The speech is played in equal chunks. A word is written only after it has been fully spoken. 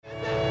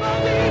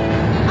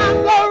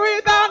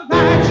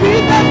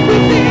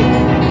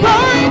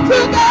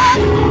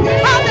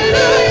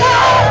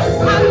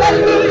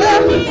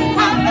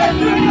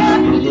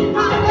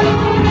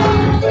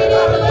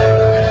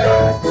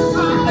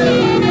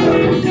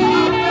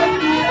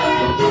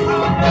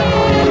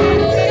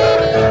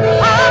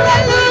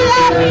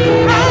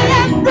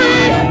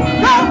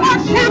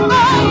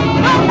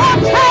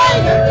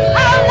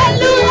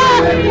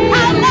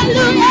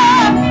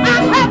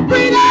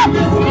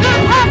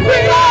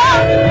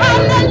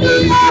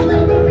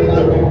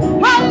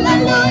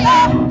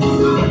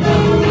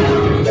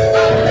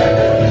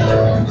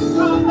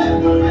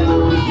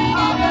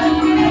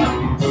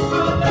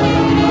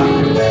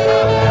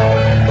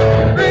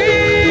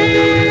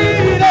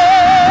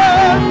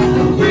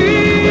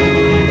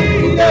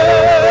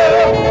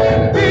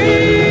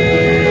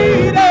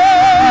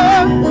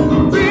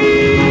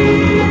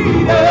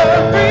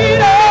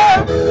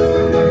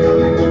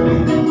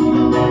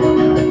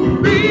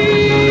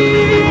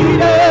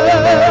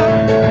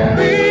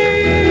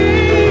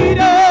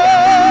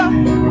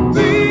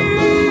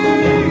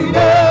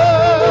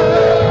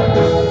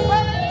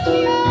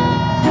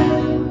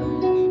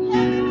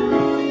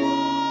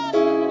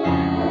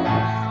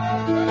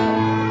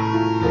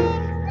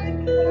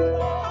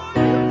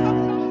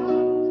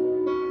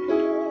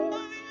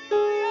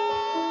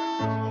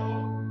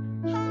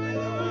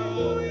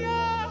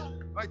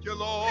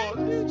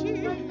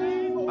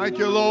Thank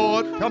you,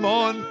 Lord. Come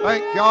on.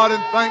 Thank God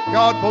and thank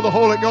God for the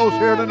Holy Ghost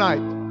here tonight.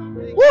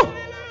 Woo!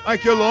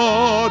 Thank you,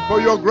 Lord, for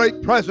your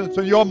great presence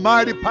and your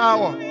mighty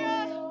power.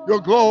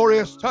 Your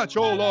glorious touch,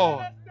 oh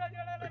Lord.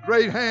 The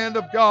great hand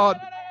of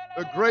God.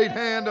 The great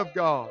hand of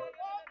God.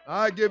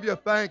 I give you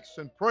thanks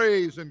and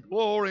praise and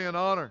glory and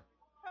honor.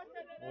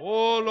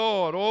 Oh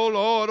Lord, oh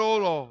Lord, oh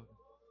Lord.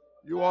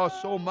 You are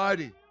so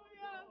mighty.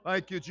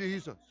 Thank you,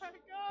 Jesus.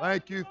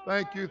 Thank you,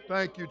 thank you,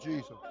 thank you,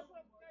 Jesus.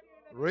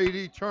 Great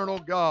eternal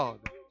God.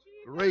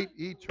 Great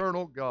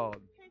eternal God.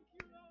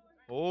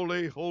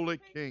 Holy,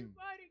 holy King.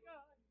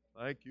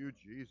 Thank you,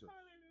 Jesus.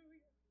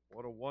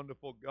 What a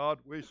wonderful God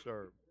we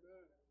serve.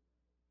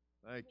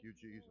 Thank you,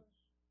 Jesus.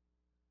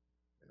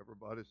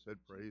 Everybody said,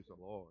 praise the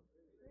Lord.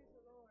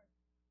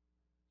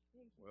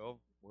 Well,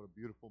 what a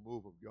beautiful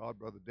move of God.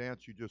 Brother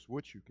Dance, you just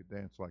wish you could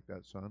dance like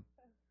that, son.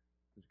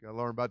 Just got to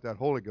learn about that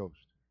Holy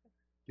Ghost.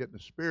 Get in the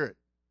Spirit.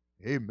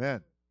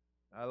 Amen.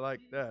 I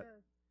like that.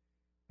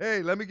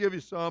 Hey, let me give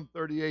you Psalm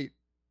 38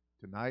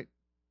 tonight.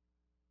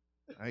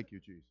 Thank you,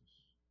 Jesus.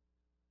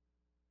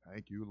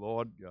 Thank you,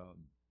 Lord God.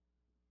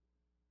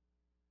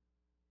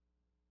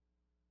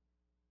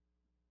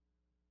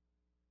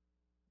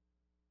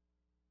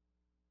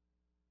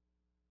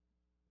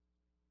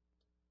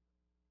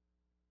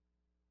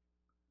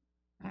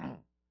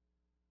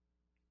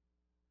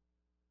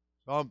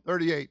 Psalm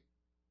 38.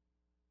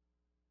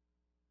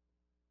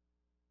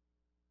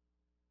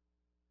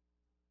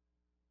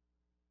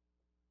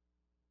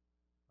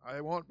 I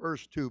want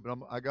verse 2, but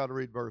I got to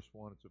read verse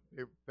 1. It's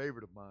a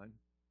favorite of mine.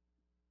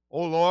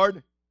 O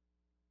Lord,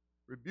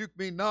 rebuke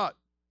me not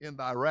in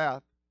thy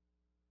wrath,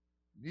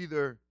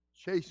 neither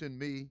chasten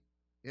me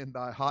in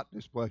thy hot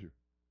displeasure.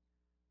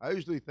 I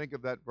usually think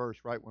of that verse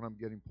right when I'm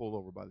getting pulled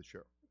over by the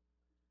sheriff.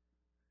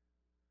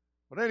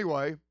 But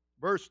anyway,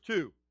 verse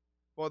 2.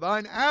 For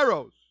thine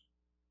arrows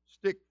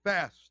stick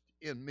fast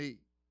in me,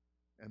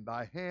 and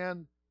thy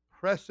hand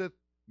presseth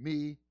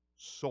me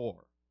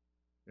sore.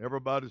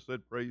 Everybody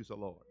said, praise the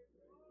Lord.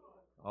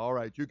 All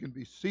right, you can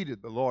be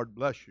seated. The Lord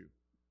bless you.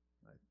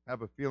 I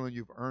have a feeling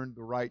you've earned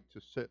the right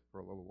to sit for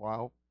a little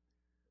while.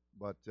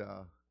 But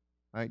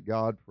thank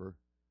God for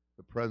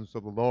the presence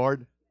of the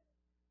Lord.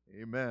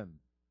 Amen.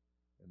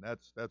 And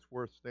that's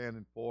worth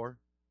standing for,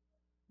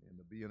 and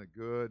to be in a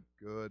good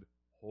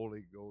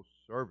Holy Ghost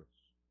service.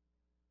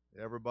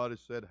 Everybody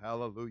said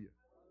hallelujah.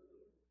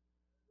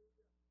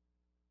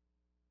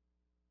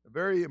 A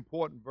very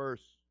important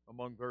verse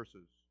among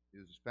verses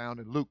is found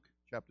in Luke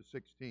chapter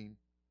 16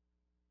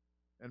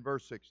 and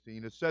verse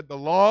 16. It said, the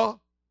law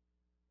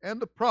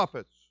and the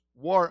prophets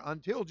were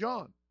until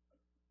John.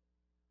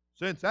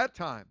 Since that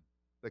time,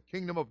 the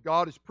kingdom of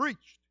God is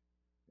preached,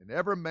 and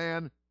every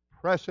man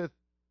presseth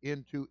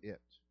into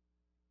it.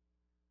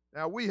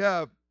 Now we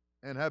have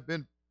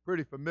been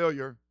pretty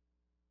familiar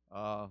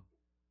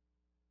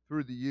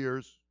through the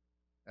years,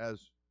 as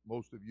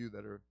most of you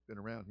that have been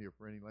around here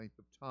for any length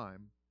of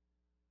time,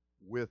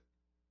 with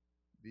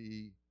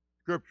the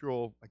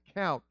scriptural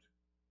account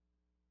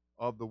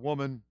of the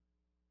woman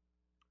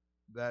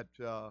that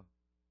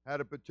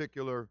had a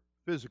particular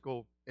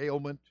physical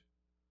ailment,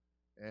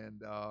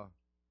 and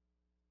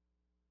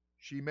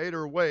she made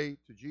her way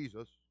to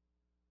Jesus,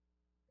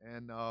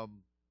 and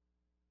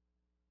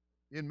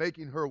in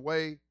making her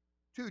way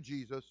to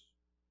Jesus,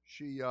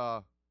 she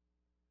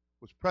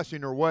was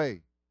pressing her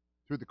way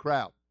through the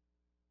crowd,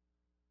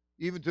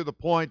 even to the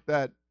point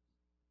that,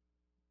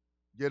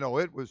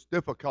 it was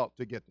difficult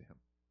to get to him.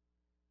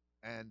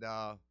 And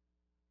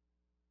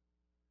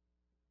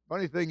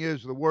funny thing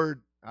is, the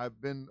word, I've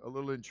been a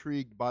little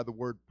intrigued by the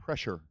word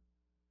pressure.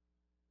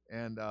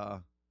 And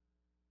the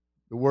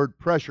word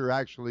pressure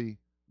actually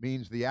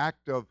means the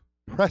act of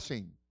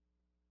pressing.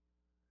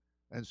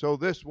 And so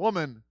this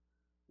woman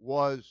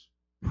was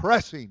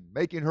pressing,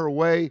 making her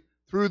way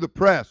through the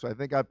press. I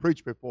think I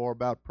preached before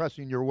about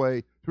pressing your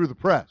way through the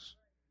press.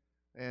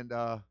 And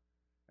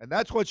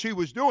that's what she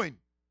was doing.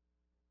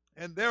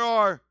 And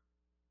there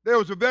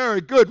was a very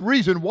good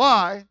reason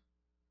why,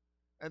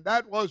 and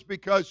that was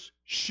because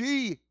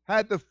she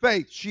had the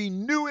faith. She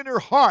knew in her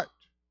heart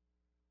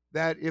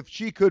that if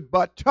she could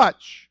but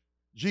touch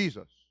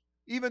Jesus,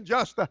 even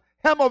just the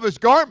hem of his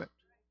garment,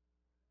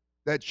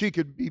 that she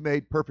could be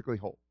made perfectly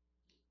whole.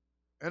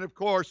 And of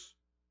course,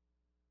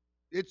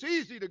 it's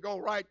easy to go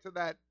right to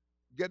that,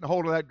 getting a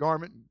hold of that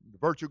garment, and the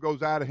virtue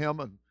goes out of him,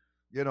 and,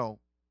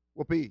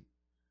 whoopee.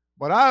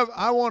 But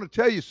I want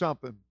to tell you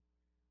something.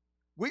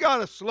 We got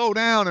to slow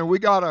down, and we've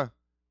got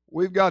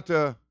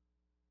to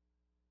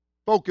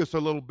focus a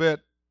little bit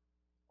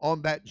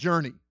on that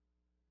journey,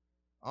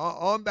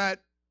 on that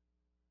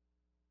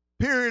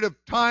period of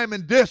time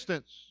and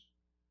distance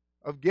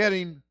of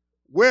getting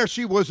where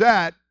she was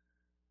at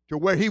to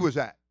where he was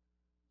at.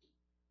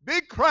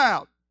 Big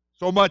crowd,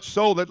 so much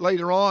so that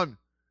later on,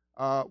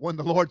 when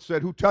the Lord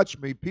said, "Who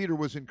touched me?" Peter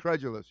was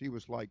incredulous. He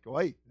was like, "Oh,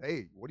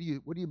 hey, what do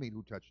you mean,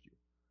 who touched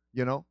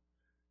you?"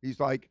 He's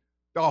like,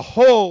 the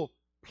whole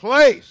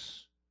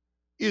place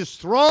is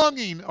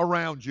thronging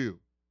around you.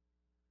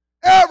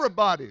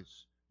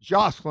 Everybody's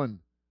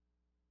jostling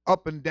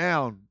up and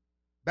down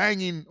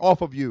banging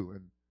off of you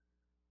and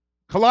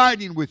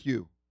colliding with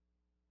you,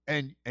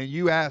 and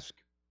you ask,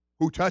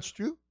 who touched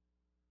you?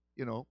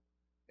 You know,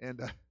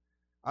 and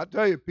I'll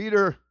tell you,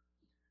 Peter,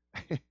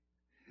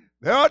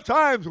 there are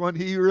times when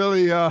he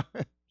really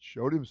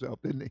showed himself,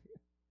 didn't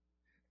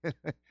he?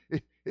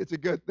 It's a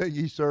good thing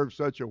he serves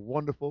such a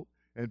wonderful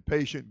and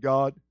patient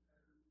God,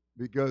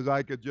 because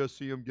I could just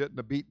see him getting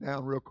the beat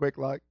down real quick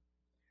like.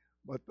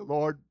 But the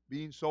Lord,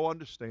 being so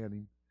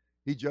understanding,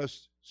 he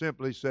just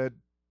simply said,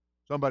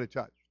 somebody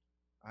touched.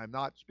 I'm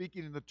not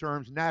speaking in the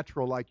terms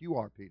natural like you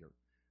are, Peter.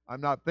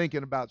 I'm not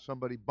thinking about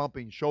somebody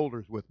bumping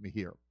shoulders with me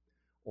here,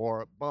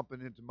 or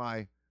bumping into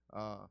my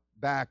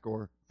back,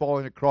 or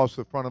falling across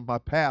the front of my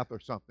path or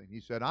something. He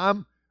said,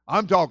 I'm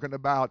talking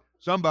about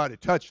somebody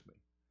touched me.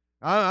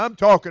 I'm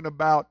talking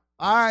about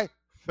I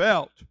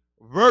felt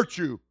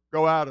virtue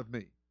go out of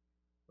me.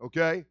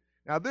 Okay?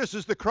 Now this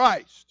is the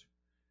Christ.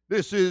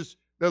 This is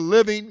the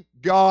living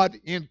God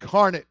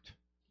incarnate.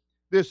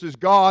 This is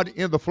God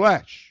in the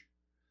flesh.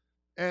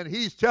 And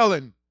he's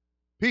telling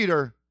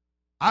Peter,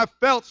 I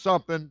felt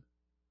something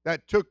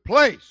that took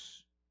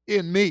place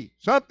in me.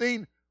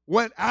 Something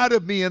went out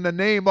of me in the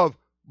name of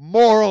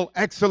moral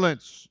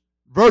excellence,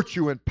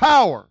 virtue, and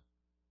power,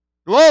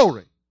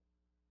 glory.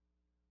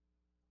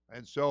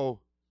 And so,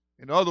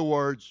 in other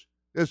words,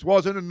 this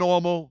wasn't a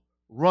normal,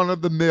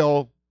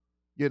 run-of-the-mill,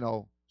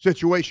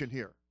 situation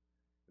here.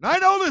 And I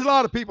know there's a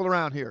lot of people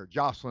around here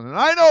jostling, and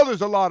I know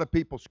there's a lot of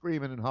people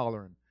screaming and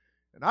hollering.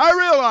 And I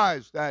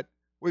realize that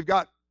we've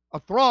got a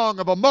throng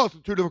of a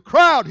multitude of a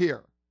crowd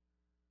here.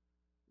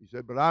 He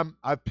said, but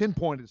I've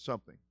pinpointed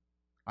something.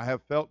 I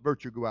have felt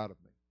virtue go out of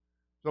me.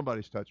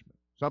 Somebody's touched me.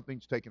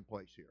 Something's taken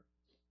place here.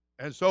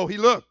 And so he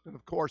looked, and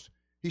of course,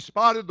 he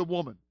spotted the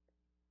woman.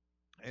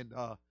 And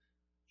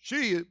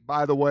she,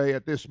 by the way,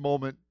 at this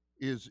moment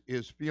is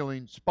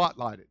feeling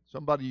spotlighted.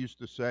 Somebody used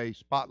to say,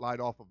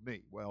 spotlight off of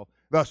me. Well,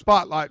 the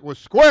spotlight was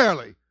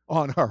squarely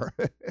on her.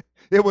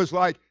 It was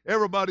like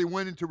everybody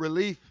went into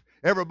relief.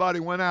 Everybody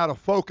went out of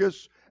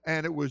focus,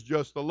 and it was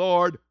just the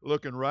Lord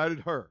looking right at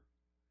her.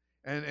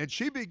 And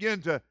she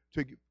began to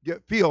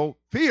feel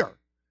fear.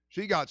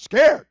 She got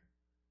scared,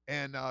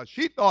 and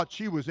she thought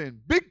she was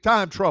in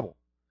big-time trouble.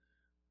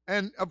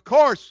 And, of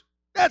course,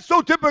 that's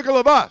so typical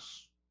of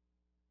us.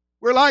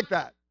 We're like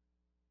that.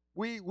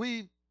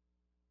 We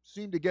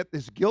seem to get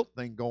this guilt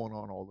thing going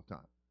on all the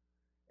time.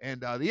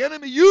 And the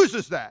enemy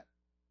uses that.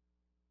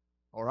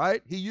 All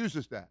right? He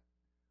uses that.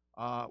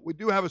 We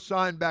do have a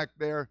sign back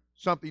there,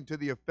 something to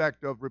the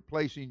effect of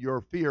replacing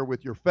your fear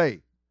with your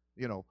faith.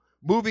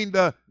 Moving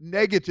the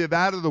negative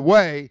out of the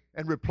way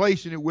and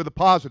replacing it with a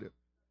positive.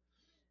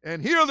 And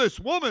here this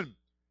woman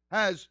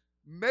has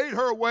made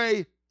her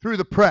way through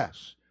the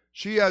press.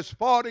 She has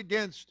fought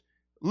against,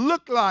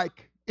 look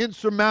like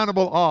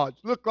insurmountable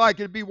odds. Look like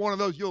it'd be one of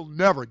those, you'll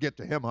never get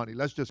to him, honey.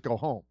 Let's just go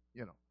home,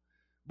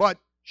 But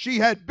she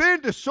had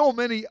been to so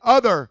many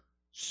other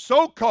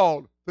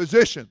so-called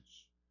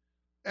physicians.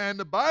 And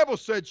the Bible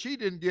said she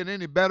didn't get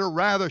any better.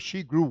 Rather,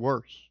 she grew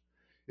worse.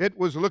 It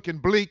was looking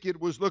bleak. It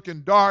was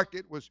looking dark.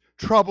 It was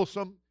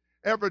troublesome.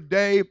 Every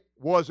day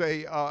was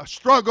a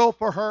struggle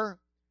for her.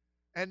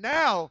 And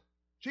now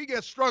she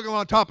gets struggle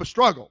on top of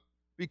struggle,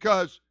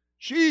 because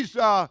she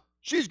got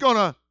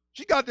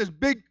this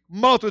big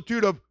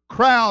multitude of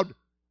crowd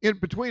in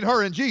between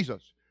her and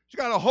Jesus. She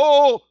got a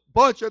whole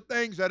bunch of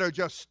things that are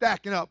just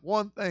stacking up,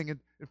 one thing in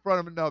front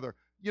of another.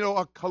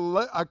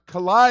 A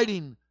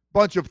colliding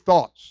bunch of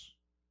thoughts.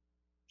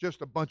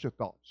 Just a bunch of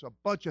thoughts, a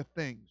bunch of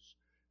things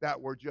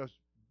that were just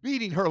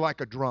beating her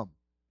like a drum.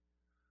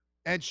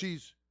 And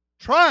she's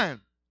trying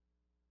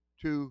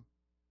to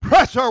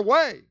press her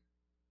way.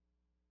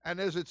 And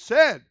as it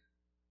said,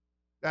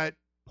 that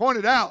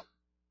pointed out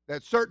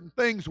that certain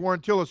things were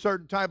until a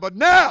certain time, but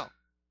now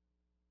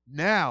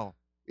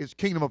is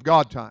kingdom of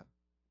God time.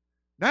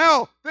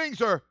 Now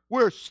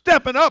we're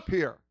stepping up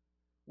here.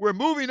 We're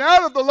moving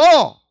out of the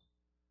law.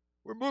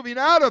 We're moving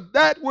out of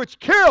that which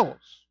kills.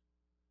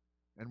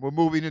 And we're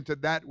moving into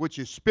that which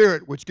is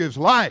spirit, which gives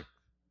life.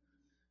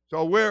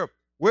 So we're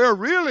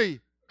really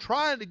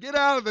trying to get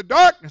out of the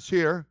darkness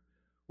here.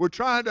 We're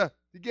trying to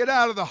get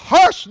out of the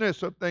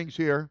harshness of things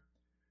here.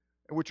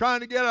 And we're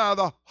trying to get out of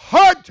the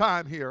hard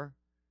time here.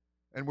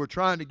 And we're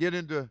trying to get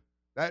into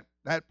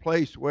that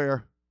place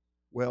where,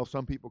 well,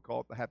 some people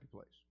call it the happy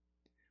place.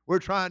 We're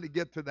trying to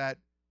get to that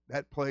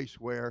place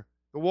where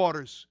the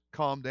waters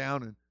calm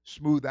down and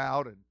smooth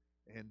out,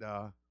 and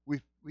we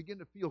begin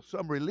to feel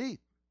some relief.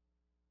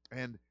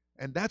 And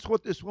that's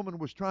what this woman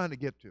was trying to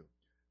get to.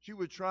 She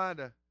was trying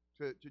to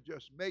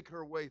just make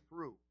her way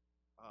through,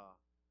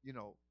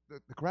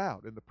 the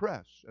crowd and the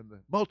press and the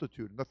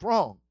multitude and the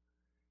throng.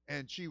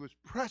 And she was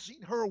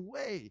pressing her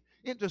way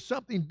into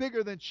something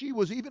bigger than she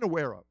was even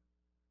aware of,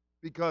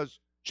 because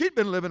she'd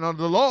been living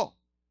under the law.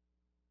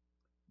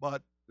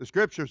 But the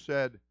scripture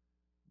said,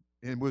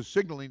 and was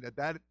signaling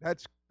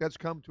that's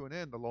come to an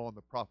end, the law and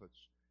the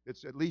prophets.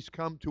 It's at least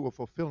come to a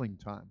fulfilling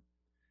time.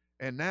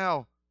 And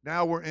now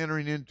we're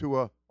entering into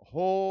a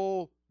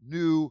whole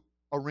new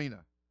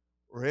arena.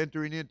 We're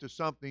entering into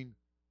something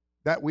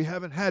that we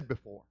haven't had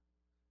before,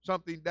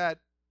 something that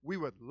we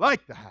would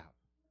like to have,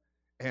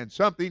 and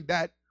something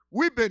that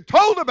we've been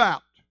told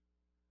about.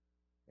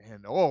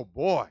 And oh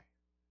boy,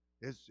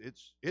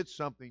 it's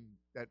something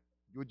that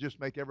would just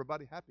make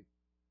everybody happy.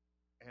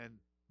 And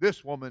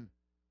this woman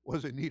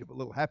was in need of a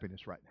little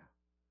happiness right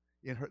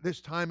now. In her this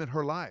time in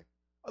her life,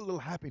 a little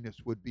happiness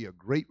would be a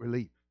great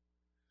relief.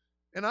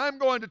 And I'm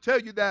going to tell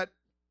you that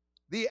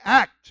the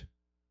act,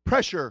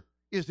 pressure,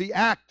 is the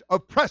act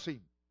of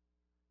pressing.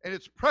 And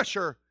it's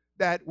pressure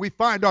that we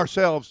find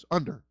ourselves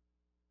under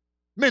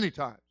many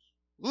times,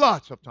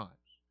 lots of times.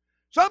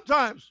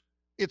 Sometimes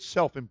it's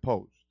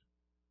self-imposed.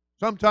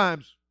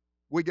 Sometimes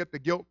we get the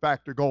guilt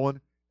factor going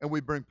and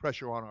we bring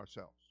pressure on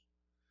ourselves.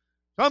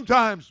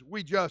 Sometimes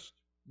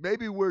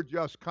maybe we're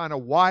just kind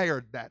of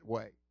wired that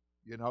way,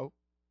 you know?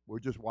 We're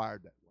just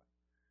wired that way.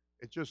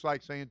 It's just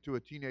like saying to a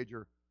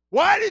teenager,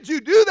 "Why did you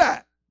do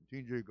that?" The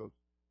teenager goes,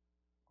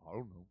 "I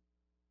don't know.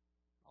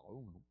 I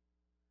don't know."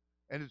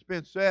 And it's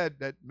been said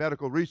that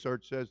medical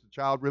research says the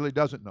child really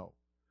doesn't know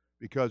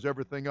because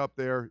everything up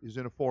there is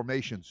in a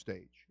formation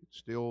stage. It's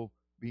still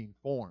being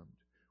formed.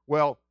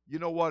 Well, you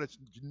know what? It's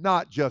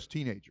not just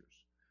teenagers.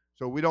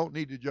 So we don't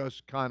need to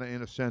just kind of,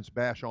 in a sense,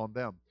 bash on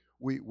them.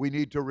 We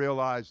need to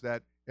realize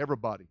that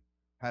everybody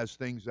has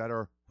things that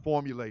are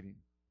formulating,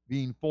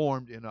 being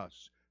formed in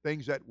us.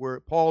 Things that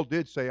Paul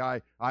did say,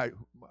 I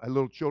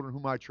little children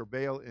whom I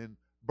travail in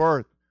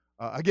birth,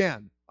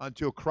 again,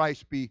 until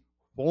Christ be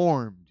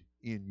formed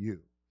in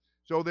you.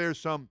 So there's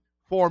some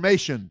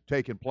formation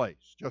taking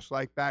place, just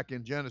like back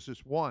in Genesis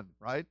 1,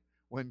 right?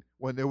 When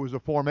there was a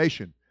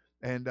formation.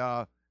 And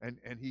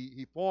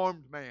he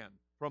formed man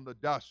from the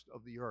dust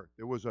of the earth.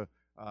 There was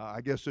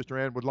I guess Sister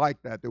Ann would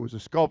like that. There was a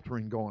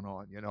sculpturing going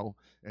on, you know,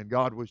 and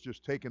God was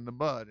just taking the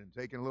mud and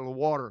taking a little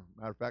water,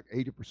 matter of fact,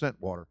 80%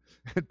 water,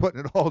 and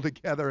putting it all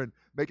together and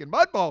making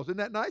mud balls. Isn't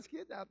that nice,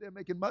 kids out there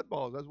making mud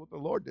balls? That's what the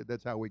Lord did.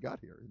 That's how we got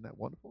here. Isn't that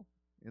wonderful?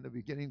 In the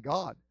beginning,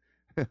 God.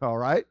 All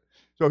right?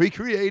 So he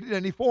created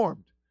and he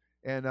formed.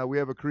 And we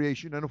have a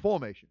creation and a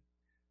formation.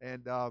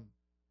 And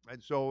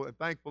so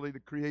thankfully the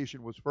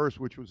creation was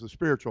first, which was the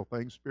spiritual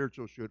thing.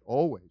 Spiritual should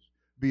always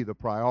be the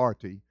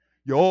priority.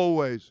 You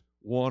always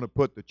want to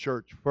put the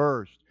church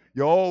first.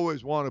 You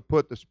always want to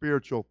put the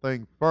spiritual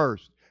thing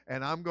first.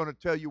 And I'm going to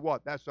tell you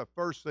what, that's the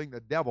first thing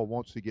the devil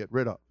wants to get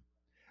rid of.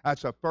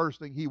 That's the first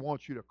thing he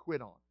wants you to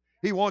quit on.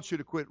 He wants you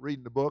to quit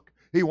reading the book.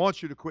 He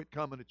wants you to quit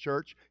coming to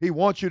church. He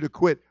wants you to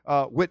quit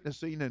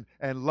witnessing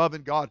and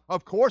loving God.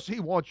 Of course he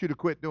wants you to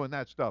quit doing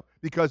that stuff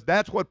because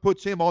that's what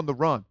puts him on the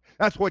run.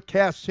 That's what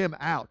casts him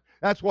out.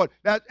 That's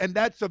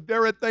the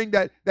very thing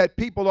that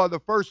people are the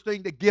first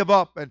thing to give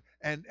up,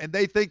 and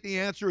they think the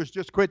answer is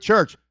just quit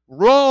church.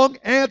 Wrong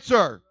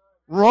answer.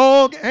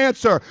 Wrong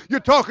answer.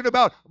 You're talking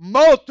about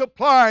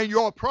multiplying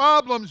your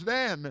problems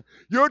then.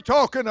 You're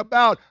talking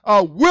about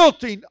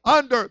wilting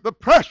under the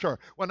pressure.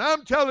 When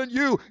I'm telling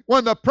you,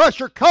 when the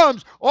pressure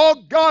comes,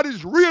 all God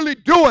is really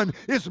doing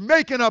is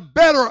making a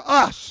better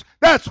us.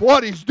 That's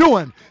what he's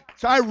doing.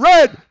 So I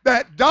read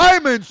that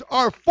diamonds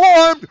are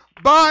formed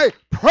by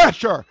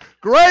pressure.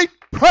 Great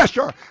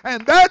pressure.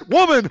 And that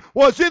woman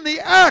was in the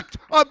act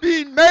of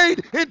being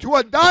made into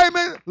a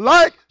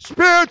diamond-like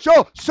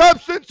spiritual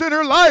substance in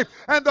her life.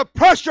 And the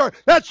pressure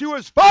that she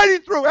was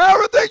fighting through,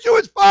 everything she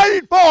was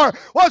fighting for,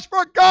 was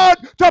for God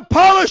to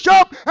polish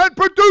up and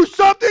produce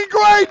something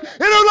great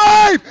in her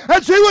life.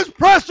 And she was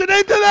pressing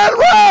into that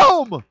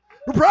realm.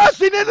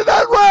 Pressing into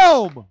that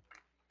realm.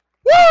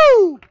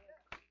 Woo!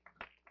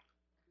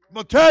 I'm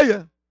going to tell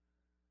you,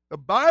 the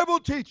Bible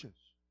teaches,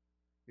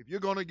 if you're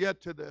going to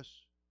get to this,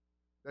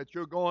 that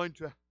you're going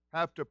to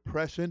have to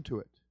press into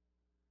it.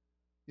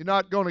 You're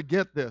not going to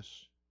get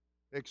this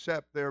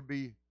except there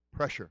be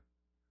pressure,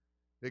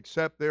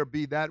 except there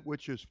be that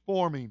which is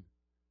forming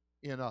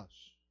in us.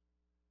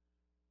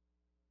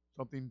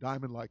 Something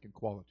diamond-like in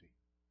quality.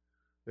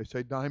 They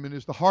say diamond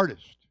is the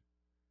hardest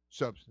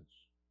substance.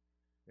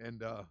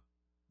 And,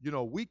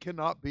 we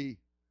cannot be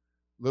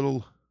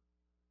little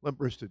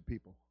limp-wristed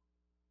people.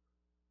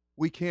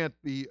 We can't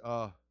be,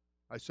 I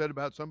said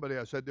about somebody,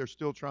 I said they're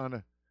still trying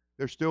to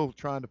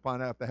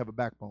find out if they have a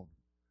backbone.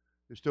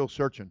 They're still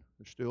searching.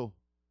 They're still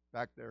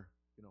back there,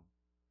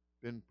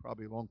 been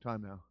probably a long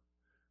time now.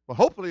 But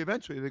hopefully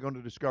eventually they're going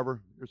to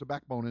discover there's a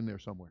backbone in there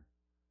somewhere,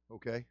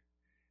 okay?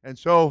 And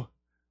so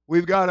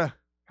we've got to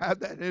have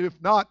that. And if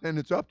not, then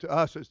it's up to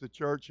us as the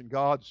church and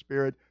God's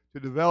Spirit to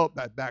develop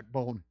that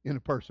backbone in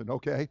a person,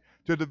 okay?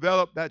 To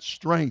develop that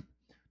strength,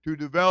 to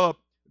develop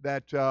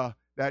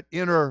that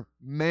inner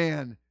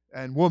man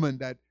and woman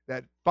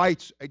that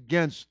fights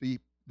against the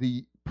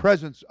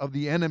presence of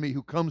the enemy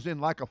who comes in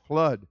like a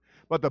flood.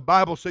 But the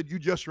Bible said, you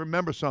just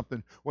remember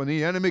something. When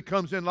the enemy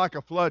comes in like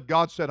a flood,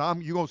 God said,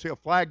 you're going to see a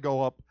flag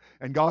go up,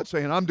 and God's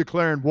saying, I'm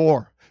declaring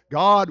war.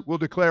 God will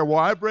declare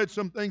war. I've read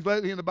some things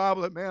lately in the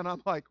Bible that, man,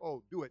 I'm like,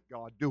 oh, do it,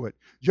 God, do it.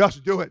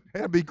 Just do it.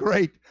 That'd be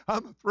great.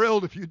 I'm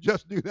thrilled if you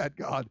just do that,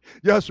 God.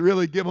 Just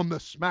really give them the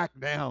smack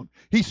down.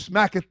 He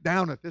smacketh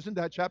downeth. Isn't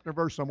that chapter and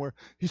verse somewhere?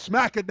 He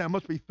smacketh down.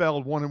 Must be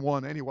Feld 1 and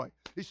 1 anyway.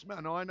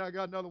 No, I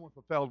got another one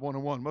for Feld 1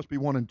 and 1. Must be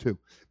 1 and 2.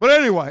 But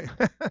anyway,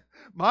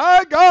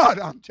 my God,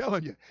 I'm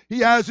telling you, he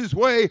has his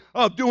way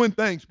of doing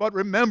things. But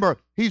remember,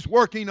 he's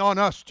working on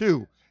us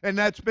too. And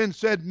that's been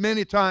said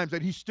many times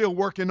that he's still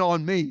working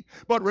on me.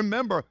 But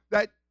remember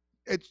that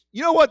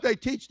you know what they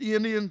teach the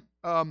Indian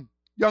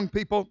young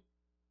people?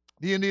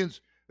 The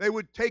Indians, they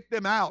would take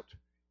them out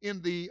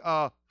in the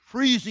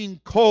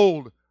freezing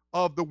cold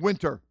of the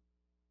winter.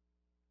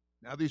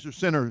 Now these are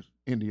sinners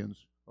Indians,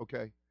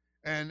 okay?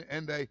 And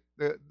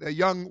the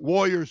young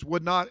warriors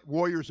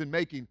warriors in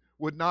making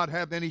would not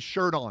have any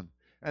shirt on.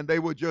 And they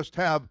would just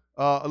have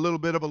a little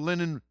bit of a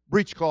linen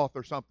breechcloth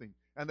or something.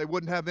 And they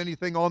wouldn't have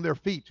anything on their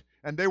feet.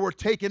 And they were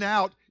taken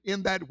out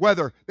in that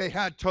weather. They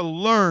had to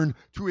learn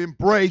to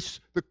embrace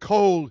the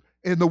cold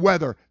in the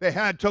weather. They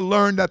had to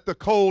learn that the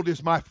cold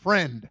is my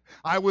friend.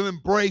 I will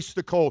embrace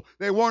the cold.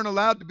 They weren't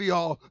allowed to be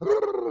all,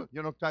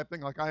 type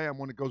thing like I am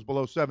when it goes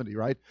below 70,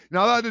 right? You're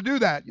not allowed to do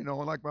that, and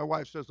like my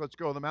wife says, let's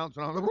go to the mountains.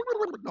 And I'm like,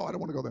 no, I don't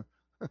want to go there.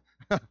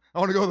 I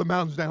want to go to the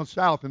mountains down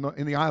south in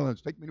the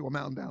islands. Take me to a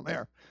mountain down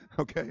there.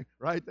 Okay,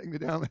 right? Take me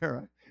down there,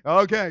 right?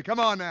 Okay, come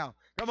on now.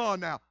 Come on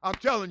now. I'm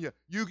telling you,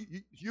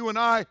 you and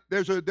I,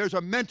 there's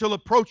a mental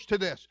approach to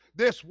this.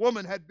 This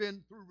woman had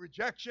been through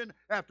rejection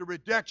after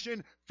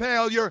rejection,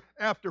 failure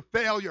after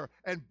failure,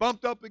 and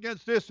bumped up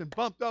against this and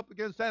bumped up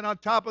against that. On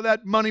top of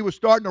that, money was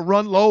starting to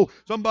run low.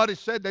 Somebody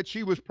said that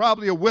she was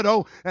probably a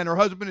widow and her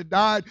husband had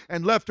died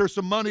and left her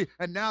some money,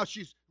 and now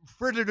she's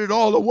frittered it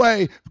all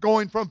away,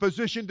 going from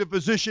physician to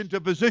physician to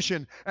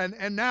physician,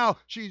 and now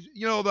she's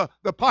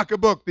the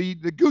pocketbook, the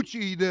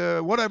Gucci,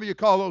 the whatever you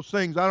call those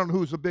things. I don't know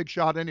who's a big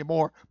shot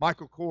anymore,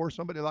 Michael Kors,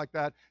 somebody like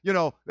that. You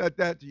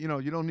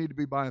don't need to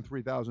be buying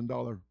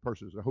 $3,000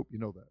 purses. I hope you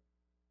know that.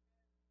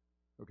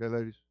 Okay,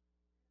 ladies,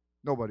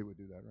 nobody would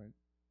do that, right?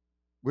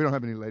 We don't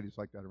have any ladies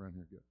like that around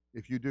here. Good.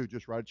 If you do,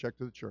 just write a check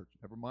to the church.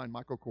 Never mind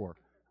Michael Kors.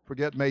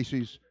 Forget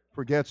Macy's.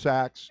 Forget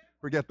Saks.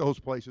 Forget those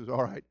places.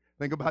 All right.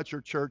 Think about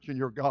your church and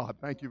your God.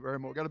 Thank you very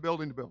much. Got a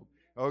building to build.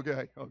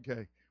 Okay.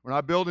 We're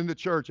not building the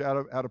church out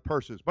of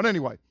purses. But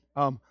anyway,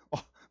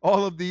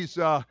 all of these,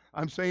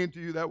 I'm saying to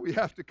you that we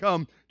have to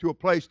come to a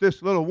place.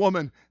 This little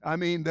woman,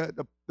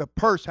 the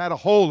purse had a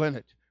hole in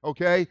it.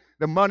 Okay,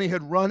 the money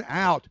had run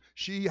out.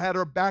 She had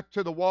her back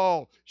to the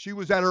wall. She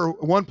was at her,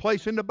 one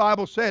place in the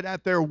Bible said,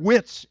 at their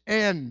wits'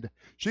 end.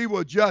 She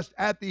was just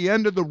at the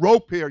end of the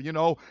rope here,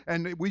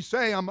 and we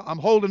say, I'm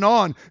holding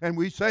on, and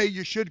we say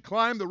you should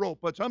climb the rope,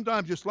 but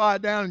sometimes you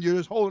slide down and you're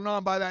just holding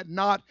on by that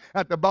knot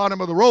at the bottom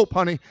of the rope,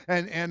 honey,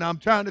 and I'm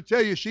trying to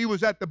tell you, she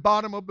was at the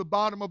bottom of the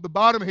bottom of the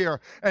bottom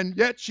here, and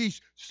yet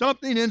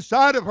something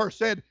inside of her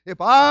said,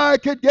 if I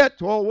could get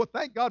to,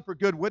 thank God for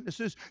good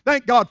witnesses,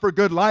 thank God for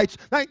good lights,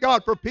 thank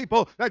God for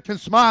people that can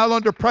smile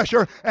under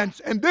pressure, and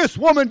this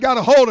woman got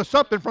a hold of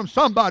something from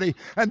somebody,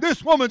 and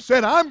this woman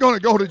said, I'm going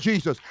to go to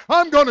Jesus.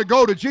 I'm going to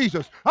go to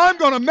Jesus. I'm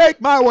going to make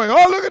my way.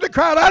 Oh, look at the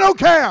crowd. I don't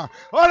care.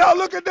 Oh, no,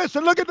 look at this,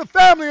 and look at the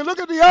family, and look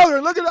at the other,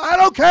 and I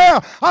don't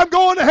care. I'm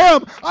going to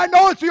him. I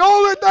know it's the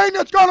only thing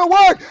that's going to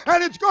work,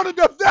 and it's going to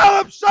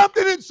develop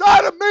something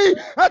inside of me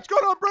that's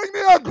going to bring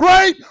me a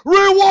great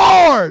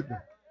reward.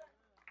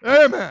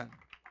 Amen.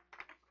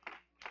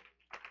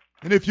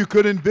 And if you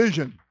could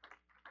envision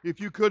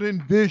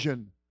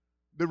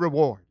the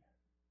reward.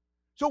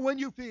 So when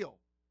you feel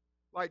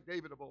like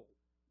David of old,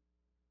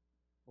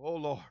 oh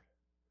Lord,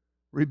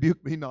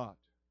 rebuke me not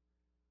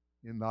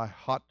in thy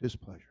hot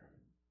displeasure.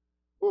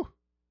 Whew.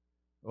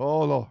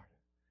 Oh Lord,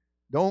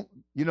 you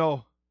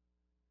don't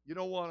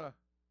want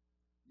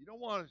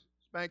to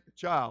spank the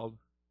child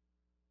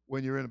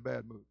when you're in a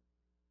bad mood.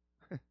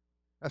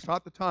 That's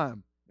not the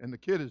time. And the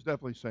kid is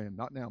definitely saying,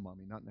 "Not now,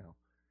 mommy, not now.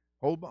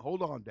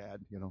 Hold on,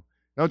 Dad."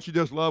 Don't you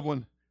just love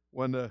when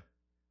the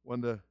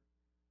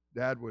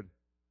dad would,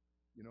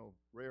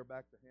 rear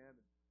back the hand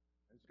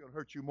and it's going to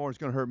hurt you more. It's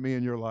going to hurt me,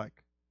 and you're like,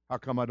 how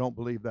come I don't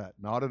believe that?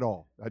 Not at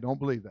all. I don't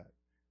believe that.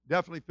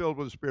 Definitely filled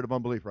with a spirit of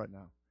unbelief right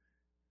now.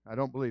 I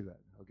don't believe that.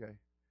 Okay,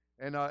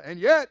 and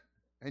yet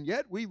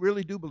we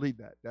really do believe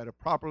that a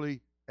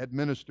properly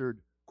administered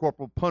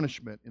corporal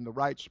punishment in the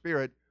right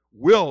spirit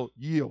will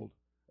yield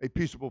a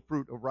peaceable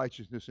fruit of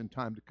righteousness in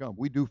time to come.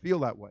 We do feel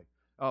that way.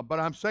 But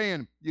I'm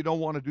saying you don't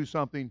want to do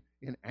something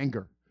in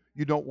anger.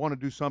 You don't want to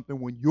do something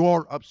when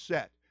you're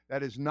upset.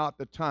 That is not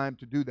the time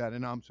to do that.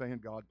 And I'm saying,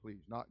 God,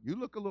 please, not. You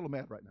look a little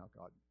mad right now,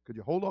 God. Could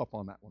you hold off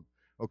on that one?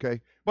 Okay.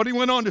 But he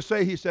went on to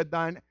say, he said,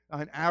 thine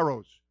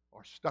arrows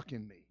are stuck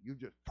in me. You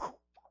just, I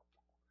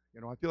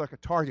feel like a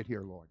target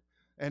here, Lord.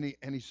 And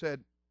he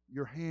said,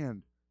 your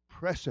hand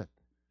presseth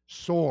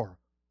sore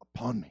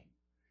upon me.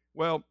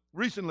 Well,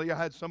 recently I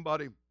had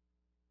somebody,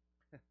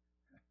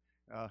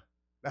 I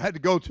had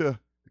to go to the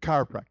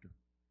chiropractor.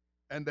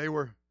 And they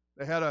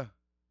had a,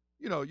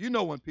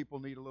 when people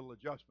need a little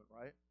adjustment,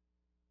 right?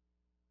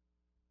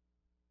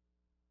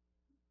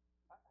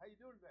 How you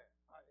doing today?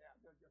 Yeah,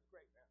 I'm doing just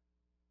great, man.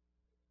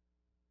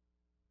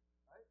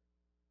 Right?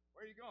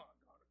 Where are you going?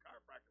 I'm going to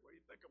chiropractor. Where do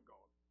you think I'm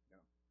going?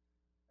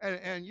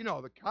 And you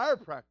know, the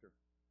chiropractor,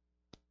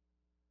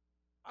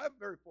 I'm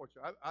very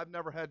fortunate. I've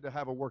never had to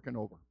have a working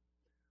over,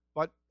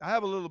 but I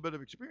have a little bit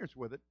of experience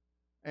with it,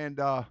 and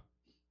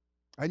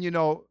you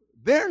know,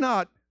 they're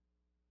not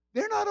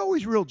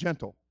always real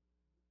gentle,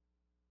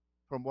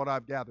 from what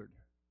I've gathered,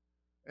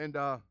 and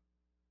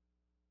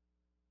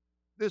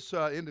this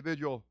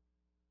individual,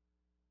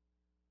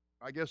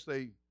 I guess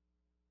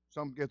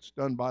some gets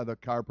done by the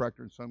chiropractor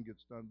and some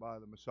gets done by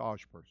the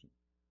massage person,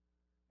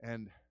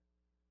 and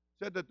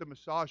said that the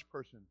massage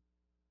person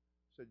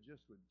said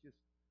just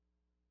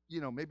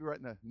you know, maybe right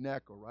in the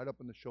neck or right up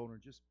in the shoulder,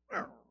 just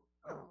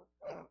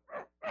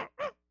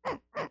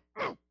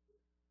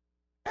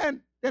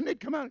and then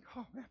they'd come out and,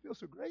 oh man, I feel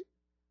so great.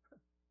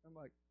 I'm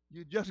like,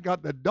 you just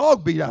got the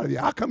dog beat out of you.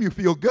 How come you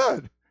feel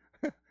good?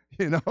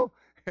 You know?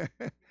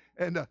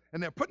 And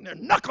they're putting their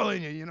knuckle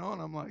in you, you know,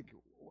 and I'm like,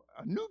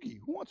 a noogie?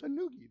 Who wants a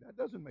noogie? That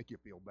doesn't make you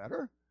feel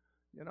better,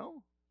 you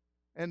know?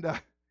 And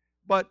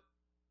but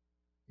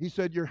he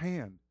said, your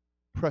hand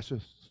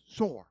presses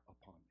sore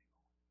upon me.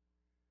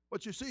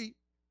 But you see,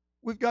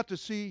 we've got to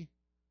see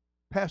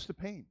past the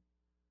pain.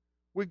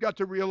 We've got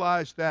to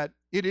realize that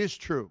it is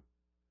true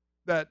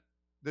that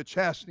the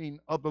chastening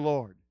of the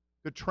Lord,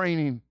 the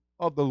training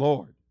of the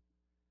Lord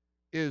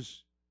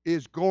is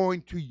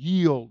going to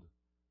yield.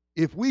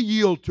 If we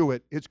yield to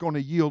it, it's going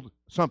to yield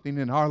something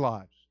in our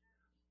lives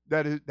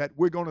that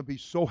we're going to be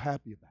so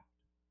happy about.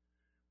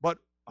 But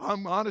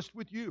I'm honest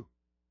with you.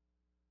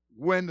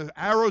 When the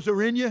arrows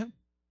are in you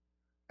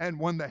and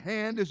when the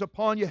hand is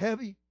upon you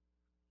heavy,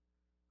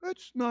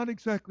 it's not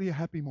exactly a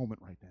happy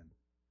moment right then.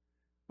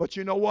 But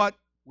you know what?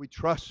 We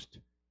trust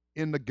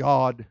in the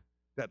God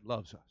that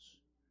loves us.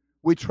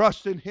 We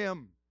trust in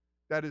Him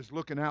that is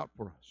looking out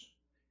for us.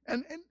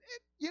 And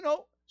you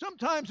know,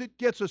 sometimes it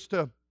gets us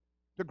to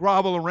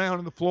grovel around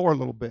on the floor a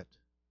little bit.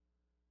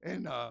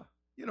 And,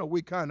 you know,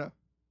 we kind of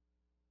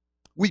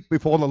weep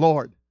before the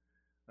Lord.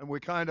 And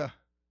we kind of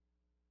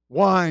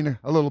whine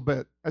a little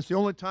bit. That's the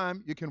only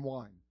time you can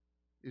whine,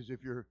 is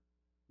if you're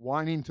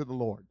whining to the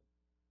Lord.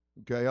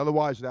 Okay?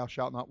 Otherwise, thou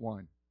shalt not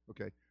whine.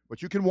 Okay?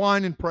 But you can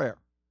whine in prayer.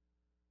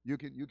 You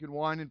can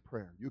whine in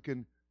prayer. You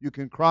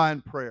can cry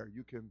in prayer.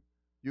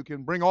 You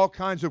can bring all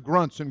kinds of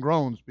grunts and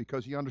groans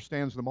because He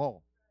understands them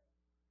all.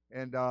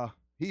 And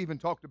He even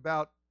talked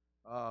about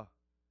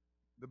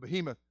the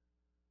behemoth,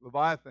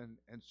 Leviathan,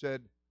 and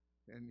said,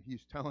 and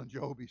He's telling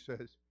Job, He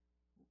says,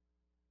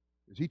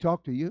 does He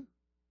talk to you?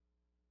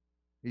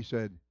 He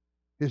said,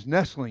 His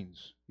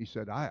nestlings, He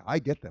said, I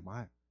get them.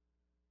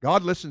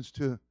 God listens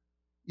to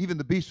even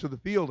the beasts of the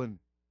field, and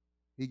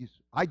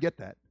I get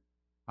that.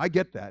 I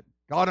get that.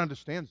 God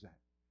understands that.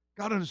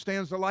 God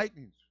understands the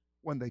lightnings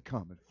when they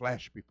come and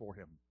flash before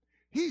Him.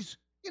 He's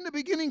in the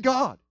beginning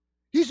God.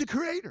 He's a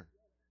creator.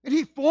 And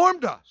He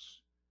formed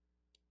us.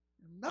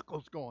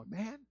 Knuckles going,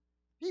 man.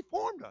 He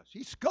formed us.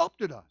 He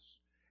sculpted us.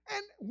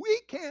 And we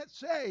can't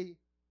say,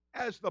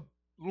 as the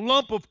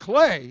lump of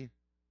clay,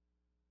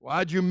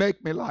 why'd you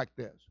make me like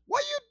this?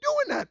 What are you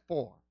doing that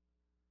for?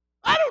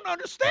 I don't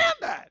understand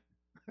that.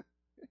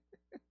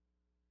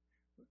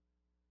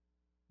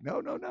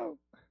 No.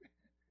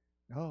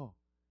 No.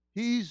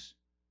 He's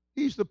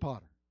the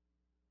potter.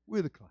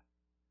 We're the clay.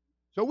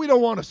 So we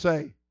don't want to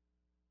say,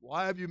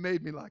 why have you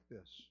made me like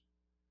this?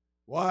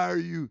 Why are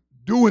you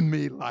doing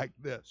me like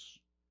this?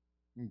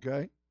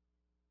 Okay?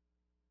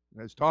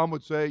 As Tom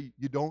would say,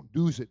 you don't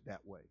do's it that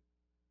way.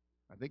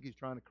 I think he's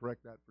trying to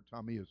correct that for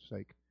Tamia's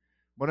sake.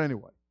 But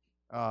anyway,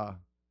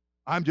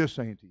 I'm just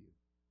saying to you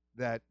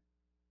that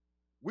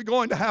we're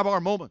going to have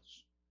our moments.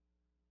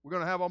 We're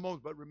going to have our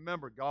moments. But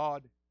remember,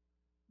 God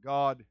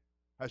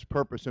has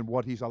purpose in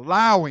what He's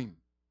allowing.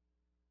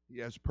 He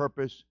has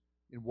purpose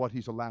in what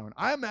He's allowing.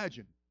 I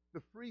imagine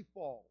the free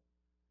fall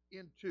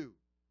into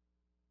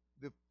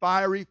the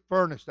fiery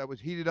furnace that was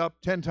heated up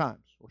 10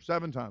 times or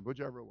 7 times,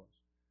 whichever it was.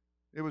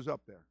 It was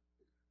up there.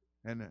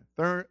 And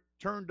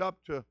turned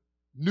up to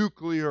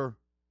nuclear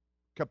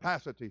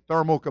capacity,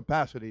 thermal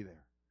capacity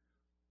there.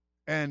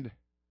 And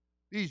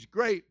these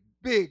great,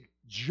 big,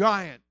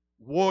 giant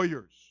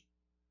warriors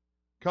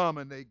come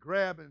and they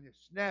grab and they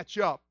snatch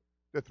up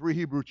the 3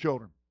 Hebrew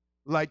children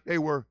like they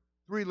were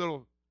 3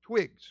 little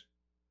twigs.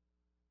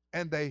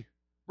 And they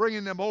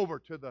bringing them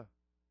over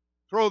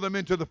throw them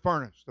into the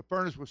furnace. The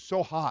furnace was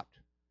so hot,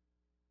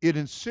 it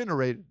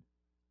incinerated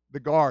the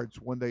guards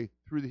when they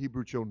threw the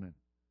Hebrew children in.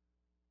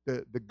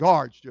 The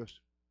guards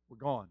just were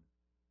gone,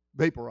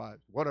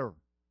 vaporized, whatever,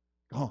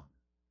 gone.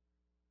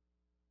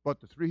 But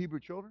the 3 Hebrew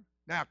children,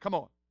 now come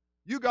on.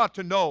 You got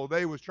to know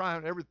they was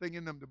trying everything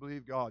in them to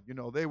believe God. You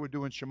know, they were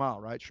doing Shema,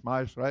 right?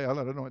 Shema Yisrael.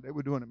 I don't know. They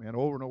were doing it, man,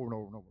 over and over and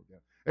over and over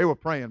again. They were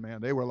praying, man.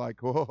 They were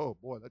like, oh,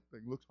 boy, that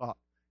thing looks hot,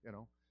 you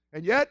know.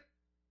 And yet,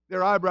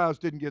 their eyebrows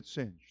didn't get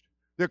singed.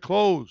 Their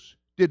clothes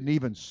didn't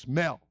even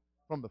smell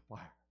from the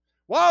fire.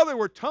 While they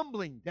were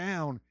tumbling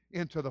down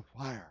into the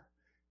fire,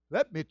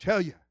 let me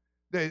tell you,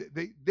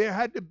 there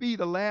had to be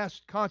the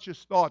last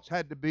conscious thoughts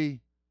had to be,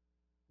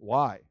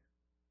 Why?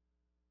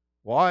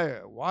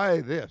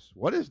 Why this?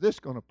 What is this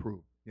going to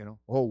prove? You know?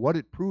 Oh, what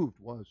it proved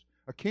was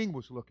a king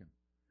was looking.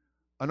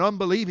 An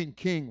unbelieving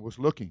king was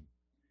looking.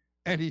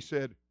 And he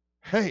said,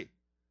 hey,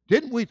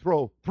 didn't we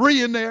throw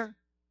 3 in there?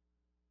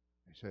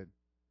 He said,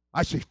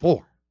 I see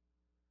 4.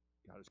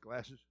 Got his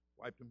glasses,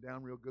 wiped them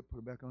down real good, put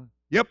them back on.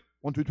 Yep,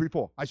 1, 2, 3,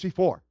 4. I see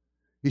 4.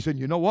 He said,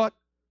 you know what?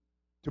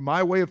 To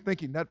my way of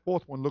thinking, that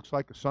 4th one looks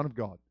like a son of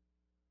God.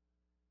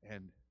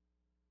 And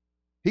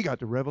he got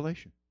the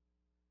revelation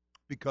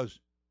because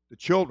the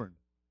children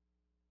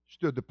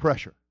stood the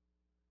pressure.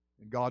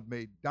 And God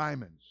made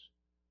diamonds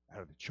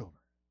out of the children.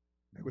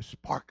 They were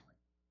sparkling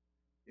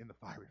in the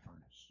fiery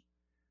furnace.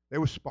 They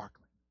were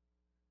sparkling.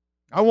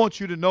 I want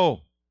you to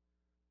know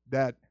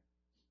that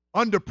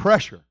under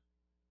pressure,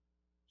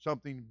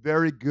 something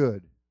very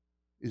good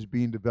is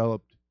being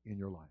developed in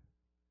your life.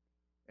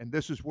 And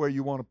this is where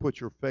you want to put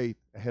your faith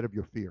ahead of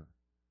your fear.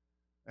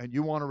 And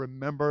you want to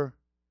remember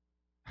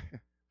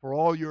for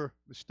all your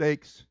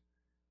mistakes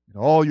and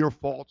all your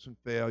faults and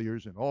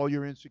failures and all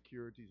your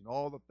insecurities and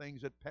all the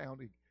things that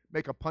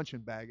make a punching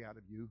bag out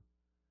of you,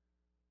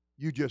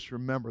 you just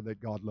remember that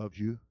God loves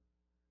you.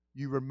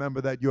 You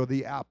remember that you're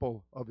the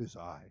apple of his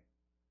eye.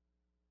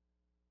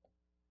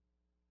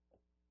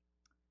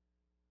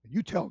 And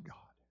you tell God.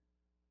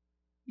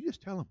 You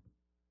just tell him.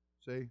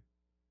 Say,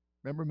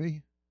 remember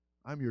me?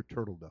 I'm your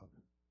turtle dove.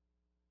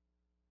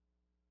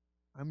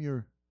 I'm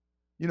your,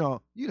 you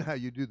know how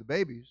you do the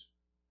babies,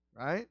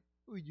 right?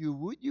 Would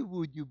you,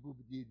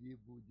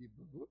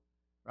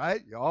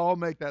 right? You all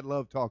make that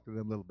love talk to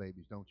them little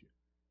babies, don't you?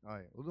 All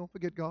right. Well, don't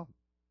forget God.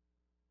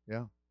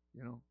 Yeah,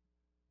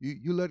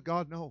 you let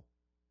God know.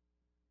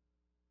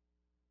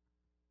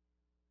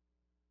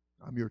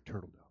 I'm your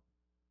turtle dove.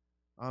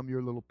 I'm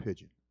your little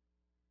pigeon.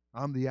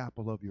 I'm the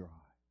apple of your eye.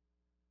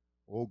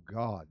 Oh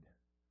God,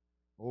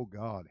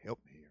 help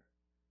me here.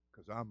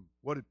 Because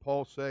what did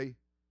Paul say?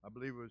 I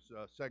believe it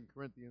was 2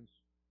 Corinthians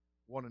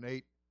 1 and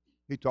 8.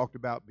 He talked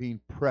about being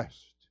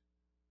pressed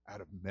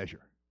out of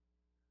measure.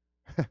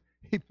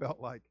 He felt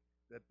like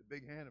that the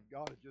big hand of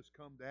God had just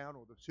come down,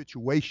 or the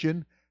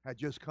situation had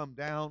just come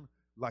down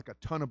like a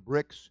ton of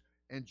bricks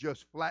and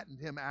just flattened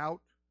him out.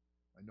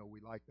 I know we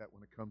like that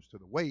when it comes to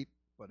the weight,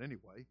 but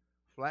anyway,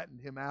 flattened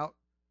him out.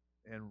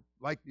 And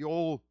like the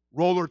old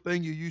roller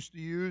thing you used to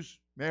use,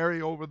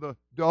 Mary, over the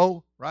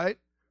dough, right?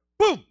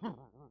 Boom,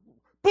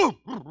 boom,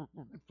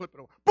 and flip it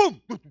over,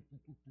 boom,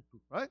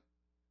 right?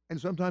 And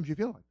sometimes you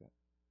feel like that.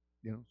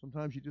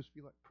 Sometimes you just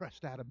feel like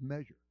pressed out of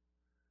measure,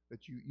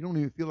 that you don't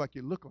even feel like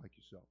you look like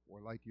yourself or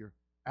like you're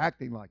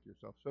acting like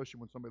yourself, especially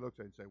when somebody looks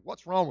at you and say,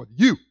 what's wrong with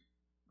you?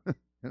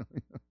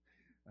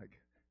 Like,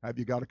 have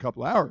you got a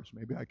couple hours?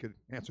 Maybe I could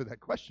answer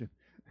that question.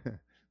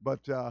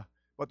 But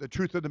the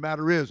truth of the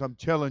matter is, I'm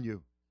telling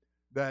you,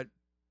 that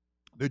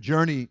the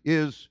journey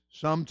is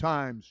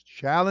sometimes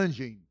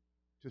challenging,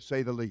 to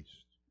say the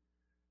least,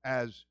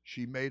 as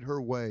she made her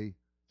way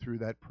through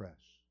that press.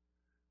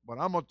 But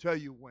I'm going to tell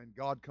you, when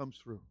God comes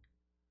through,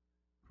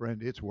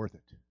 friend, it's worth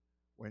it.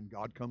 When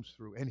God comes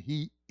through, and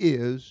he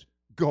is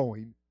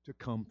going to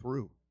come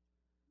through.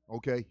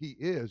 Okay? He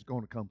is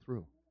going to come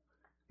through.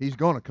 He's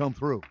going to come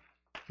through.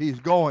 He's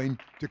going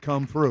to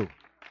come through.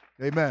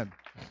 Amen.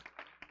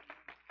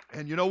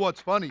 And you know what's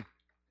funny?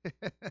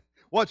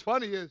 What's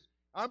funny is,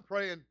 I'm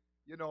praying,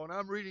 and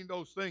I'm reading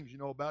those things,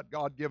 about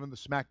God giving the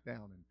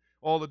smackdown and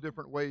all the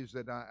different ways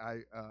that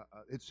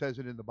it says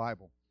it in the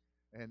Bible,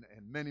 and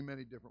many,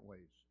 many different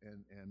ways.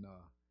 And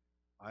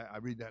I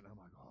read that and I'm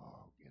like,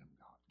 oh, get him,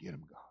 God, get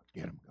him, God,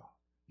 get him, God,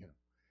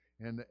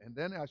 And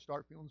then I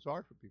start feeling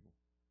sorry for people.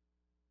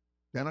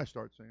 Then I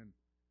start saying,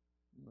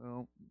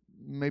 well,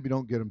 maybe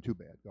don't get him too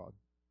bad, God.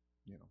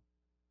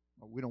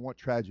 We don't want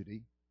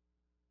tragedy.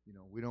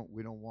 We don't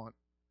want,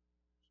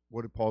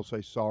 what did Paul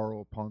say, sorrow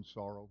upon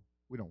sorrow.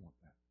 We don't want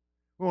that.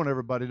 We want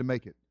everybody to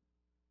make it.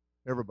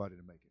 Everybody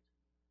to make it.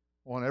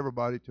 We want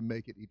everybody to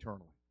make it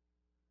eternally.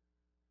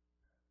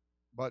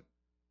 But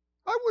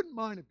I wouldn't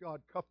mind if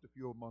God cuffed a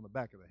few of them on the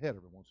back of the head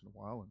every once in a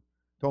while and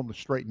told them to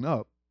straighten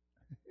up.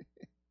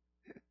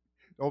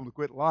 Told them to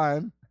quit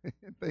lying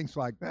and things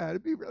like that.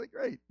 It'd be really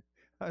great.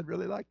 I'd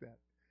really like that.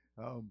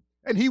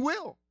 And he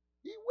will.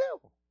 He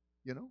will.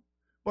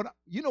 But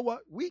you know what?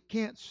 We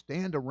can't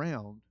stand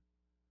around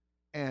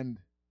and,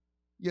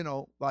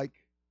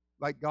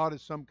 like God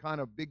is some kind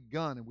of big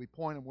gun and we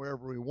point him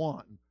wherever we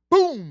want and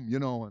boom,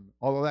 and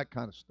all of that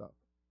kind of stuff.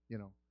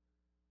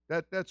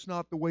 That's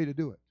not the way to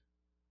do it.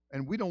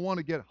 And we don't want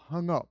to get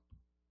hung up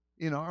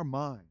in our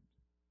mind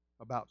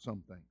about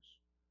some things.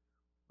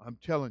 I'm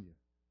telling you,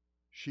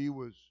 she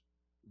was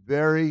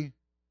very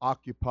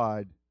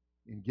occupied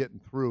in getting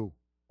through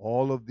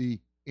all of the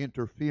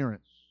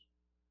interference,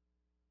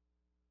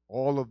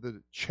 all of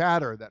the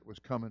chatter that was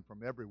coming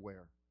from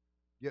everywhere,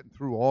 getting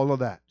through all of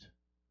that.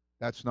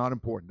 That's not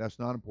important. That's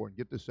not important.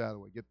 Get this out of the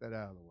way. Get that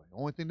out of the way. The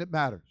only thing that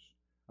matters,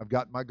 I've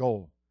got my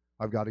goal.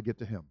 I've got to get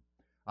to him.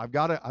 I've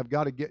got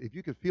to get, if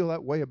you could feel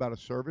that way about a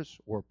service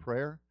or a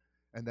prayer,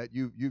 and that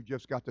you've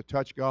just got to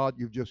touch God,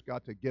 you've just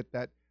got to get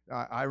that.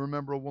 I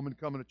remember a woman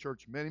coming to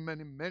church many,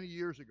 many, many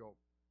years ago,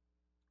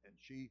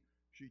 she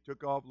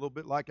took off a little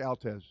bit like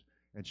Altez,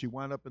 and she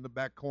wound up in the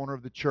back corner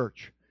of the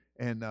church,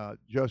 and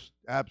just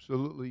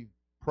absolutely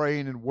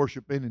praying and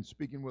worshiping and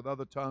speaking with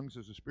other tongues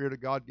as the Spirit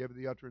of God gave her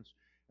the utterance.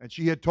 And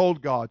she had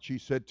told God, she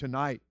said,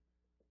 tonight,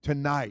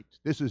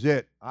 this is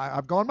it.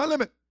 I've gone my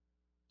limit.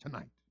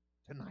 Tonight.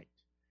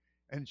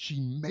 And she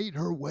made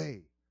her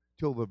way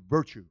till the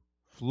virtue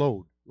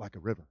flowed like a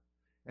river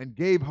and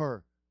gave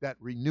her that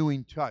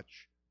renewing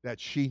touch that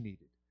she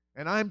needed.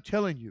 And I'm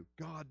telling you,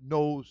 God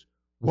knows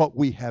what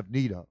we have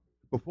need of.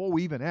 Before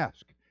we even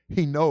ask,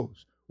 He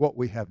knows what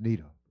we have need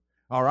of.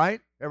 All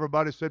right?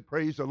 Everybody said,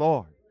 praise the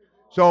Lord.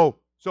 So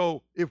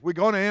if we're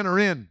going to enter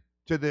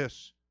into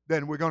this,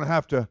 then we're going to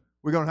have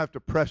to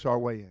press our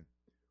way in.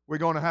 We're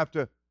going to have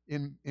to,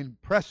 in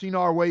pressing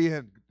our way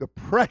in, the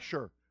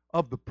pressure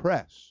of the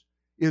press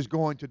is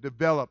going to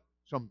develop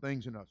some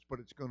things in us, but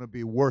it's going to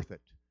be worth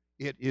it.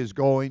 It is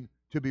going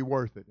to be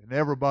worth it. And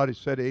everybody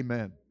said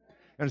amen.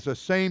 And it's the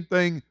same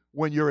thing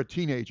when you're a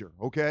teenager,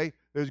 okay?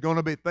 There's going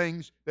to be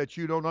things that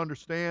you don't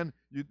understand.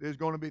 There's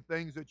going to be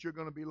things that you're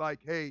going to be like,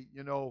 hey,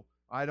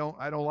 I don't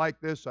like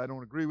this, I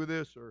don't agree with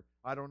this, or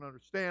I don't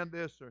understand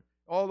this, or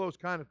all those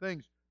kind of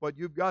things. But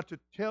you've got to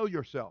tell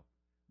yourself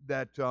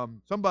that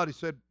somebody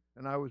said,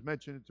 and I was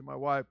mentioning it to my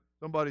wife,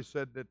 somebody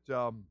said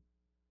that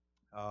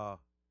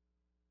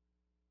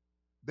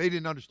they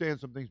didn't understand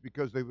some things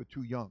because they were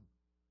too young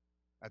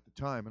at the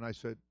time. And I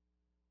said,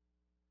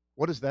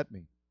 what does that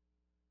mean?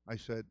 I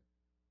said,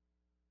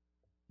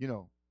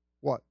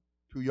 what?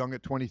 Too young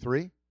at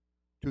 23?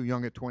 Too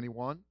young at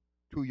 21?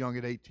 Too young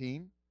at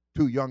 18?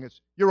 Too young at...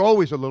 You're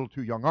always a little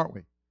too young, aren't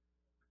we?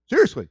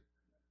 Seriously.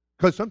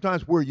 Because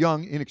sometimes we're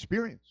young in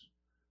experience.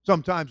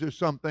 Sometimes there's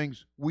some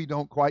things we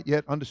don't quite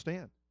yet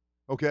understand.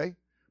 Okay?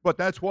 But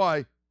that's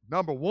why,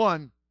 number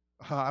one,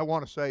 I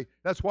want to say,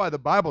 that's why the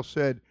Bible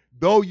said,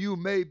 though you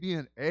may be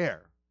an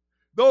heir,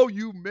 though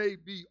you may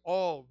be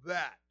all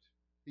that,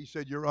 He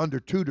said, you're under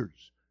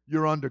tutors,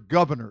 you're under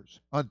governors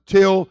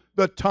until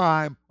the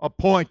time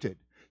appointed.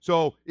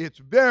 So it's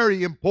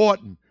very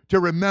important to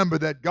remember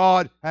that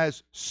God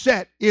has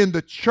set in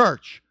the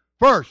church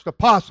first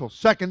apostles,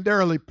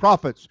 secondarily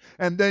prophets,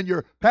 and then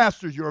your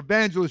pastors, your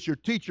evangelists, your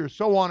teachers,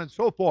 so on and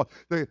so forth.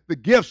 The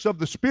gifts of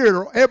the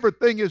Spirit,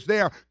 everything is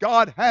there.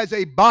 God has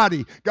a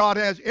body. God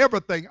has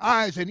everything,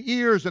 eyes and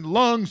ears and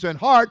lungs and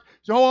heart,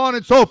 so on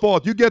and so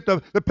forth. You get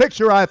the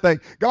picture, I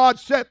think. God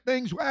set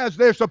things as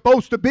they're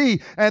supposed to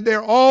be, and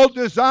they're all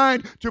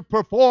designed to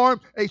perform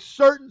a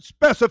certain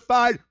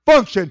specified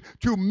function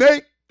to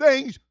make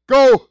things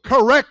go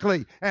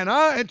correctly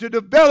and to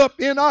develop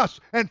in us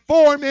and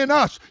form in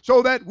us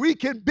so that we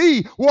can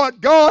be what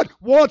God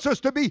wants us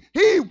to be.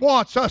 He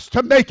wants us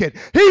to make it.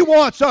 He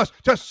wants us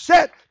to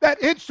set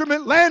that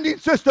instrument landing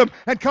system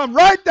and come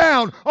right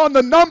down on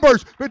the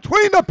numbers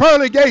between the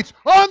pearly gates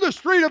on the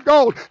street of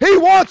gold. He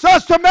wants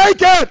us to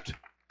make it.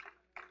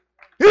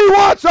 He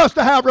wants us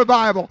to have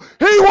revival.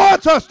 He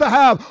wants us to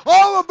have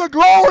all of the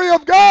glory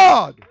of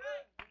God.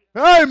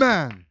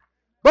 Amen.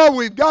 But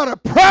we've got to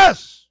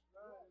press.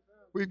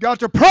 We've got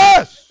to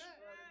press.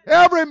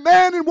 Every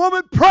man and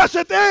woman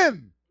presseth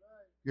in.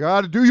 You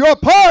got to do your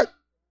part.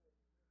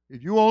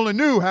 If you only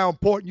knew how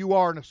important you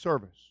are in a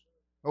service.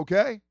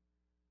 Okay?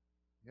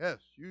 Yes,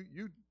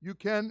 you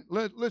can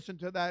listen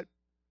to that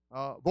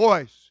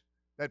voice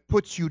that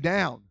puts you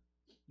down.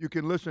 You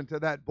can listen to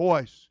that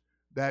voice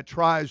that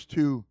tries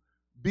to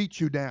beat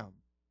you down.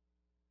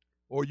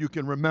 Or you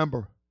can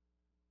remember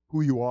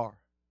who you are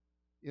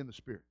in the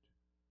Spirit.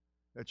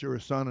 That you're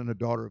a son and a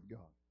daughter of God.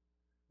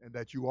 And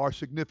that you are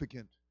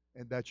significant,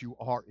 and that you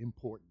are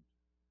important,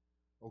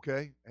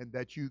 okay? And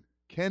that you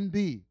can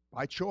be,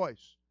 by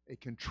choice, a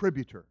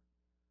contributor,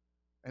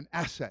 an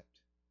asset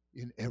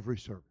in every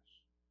service.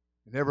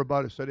 And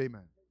everybody said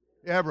amen.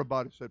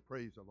 Everybody said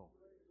praise the Lord.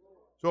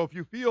 So if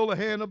you feel the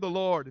hand of the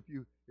Lord,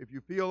 if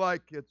you feel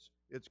like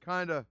it's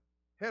kind of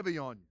heavy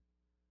on you,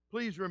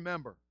 please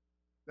remember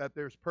that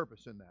there's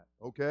purpose in that,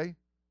 okay?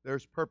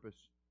 There's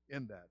purpose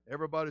in that.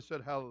 Everybody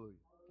said hallelujah.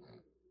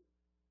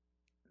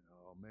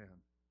 Oh, man.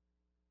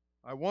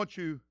 I want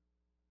you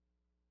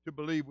to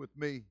believe with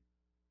me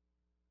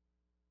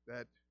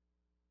that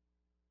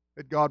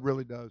God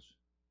really does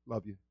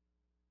love you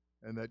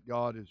and that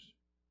God is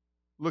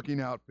looking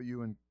out for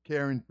you and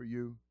caring for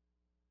you.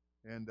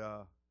 And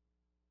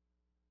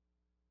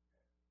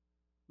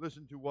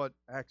listen to what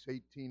Acts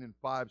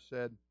 18:5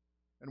 said.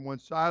 And when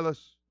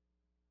Silas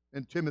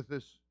and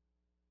Timothy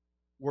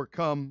were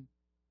come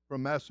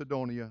from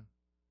Macedonia,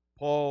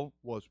 Paul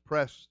was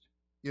pressed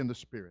in the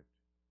Spirit.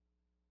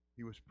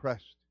 He was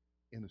pressed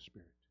in the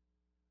Spirit.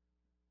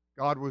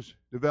 God was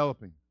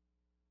developing.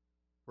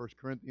 1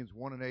 Corinthians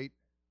 1:8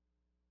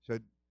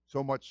 said,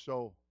 so much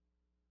so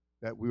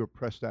that we were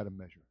pressed out of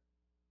measure.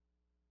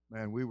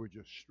 Man, we were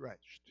just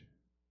stretched.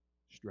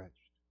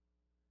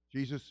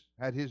 Jesus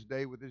had his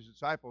day with his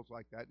disciples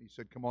like that, and he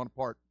said, come on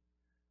apart.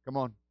 Come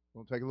on,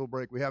 we'll take a little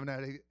break. We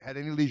haven't had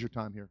any leisure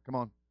time here. Come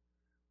on,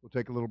 we'll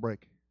take a little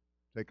break.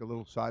 Take a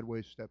little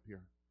sideways step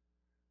here.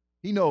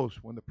 He knows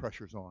when the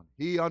pressure's on.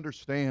 He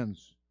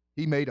understands.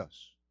 He made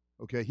us.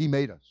 Okay, he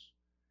made us.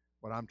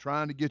 But I'm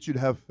trying to get you to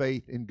have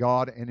faith in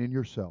God and in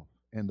yourself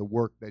and the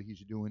work that He's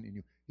doing in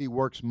you. He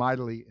works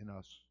mightily in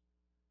us.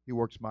 He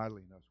works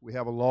mightily in us. We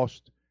have a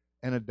lost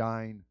and a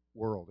dying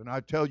world. And I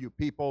tell you,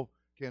 people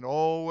can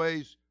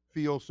always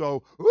feel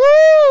so,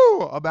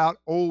 woo, about,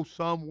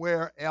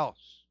 somewhere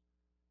else.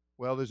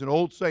 Well, there's an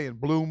old saying,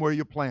 bloom where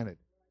you're planted.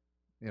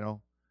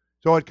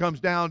 So it comes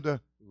down to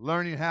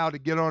learning how to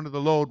get onto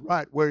the load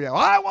right where you are.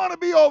 I want to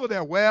be over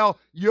there. Well,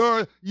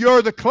 you're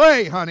the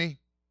clay, honey,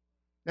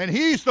 and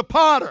He's the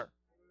potter.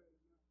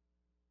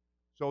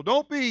 So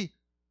don't be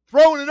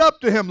throwing it up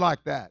to Him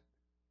like that.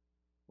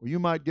 Well, you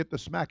might get to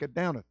smack it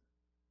down.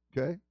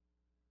 Okay?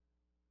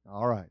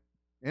 All right.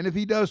 And if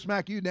He does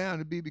smack you down,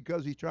 it'd be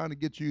because He's trying to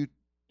get you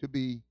to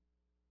be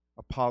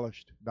a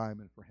polished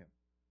diamond for Him.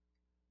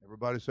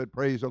 Everybody said,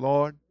 praise the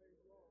Lord.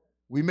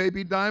 We may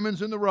be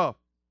diamonds in the rough.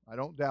 I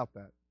don't doubt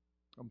that.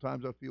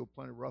 Sometimes I feel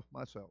plenty rough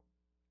myself.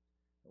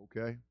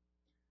 Okay?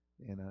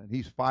 And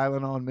He's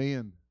filing on me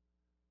and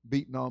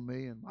beating on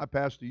me. And my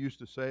pastor used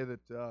to say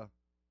that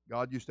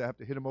God used to have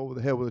to hit him over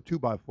the head with a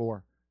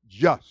 2x4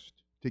 just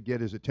to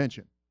get his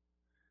attention.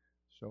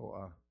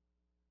 So,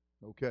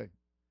 okay.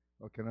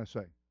 What can I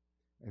say?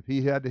 If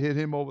He had to hit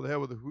him over the head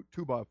with a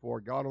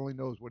 2x4, God only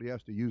knows what He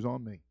has to use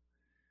on me.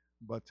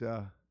 But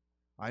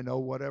I know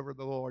whatever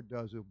the Lord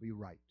does, it'll be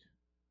right.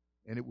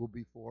 And it will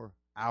be for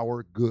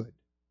our good.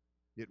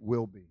 It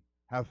will be.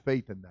 Have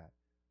faith in that.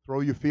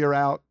 Throw your fear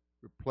out.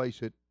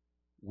 Replace it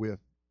with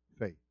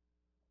faith.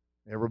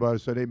 Everybody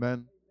said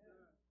amen.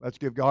 Let's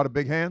give God a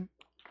big hand.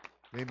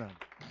 Amen.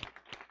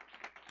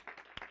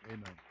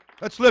 Amen.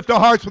 Let's lift our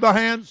hearts with our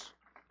hands.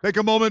 Take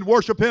a moment,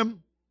 worship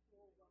Him.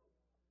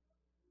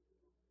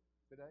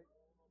 Today?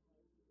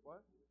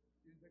 What?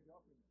 You didn't take the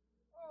offering?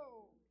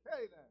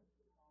 Okay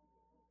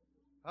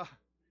then.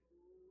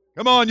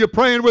 Come on, you're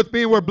praying with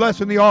me. We're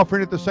blessing the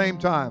offering at the same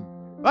time.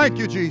 Thank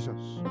you, Jesus.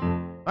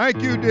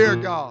 Thank you, dear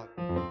God.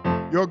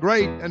 You're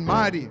great and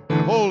mighty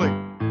and holy.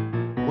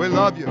 We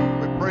love you.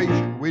 We praise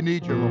you. We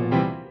need you,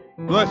 Lord.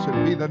 Blessed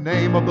be the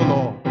name of the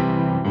Lord.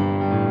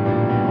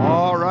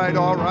 All right,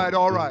 all right,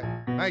 all right.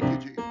 Thank you,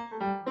 Jesus.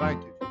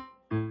 Thank you,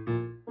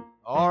 Jesus.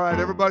 All right,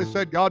 everybody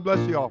said, God bless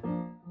you all.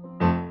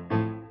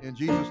 In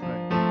Jesus'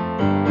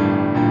 name.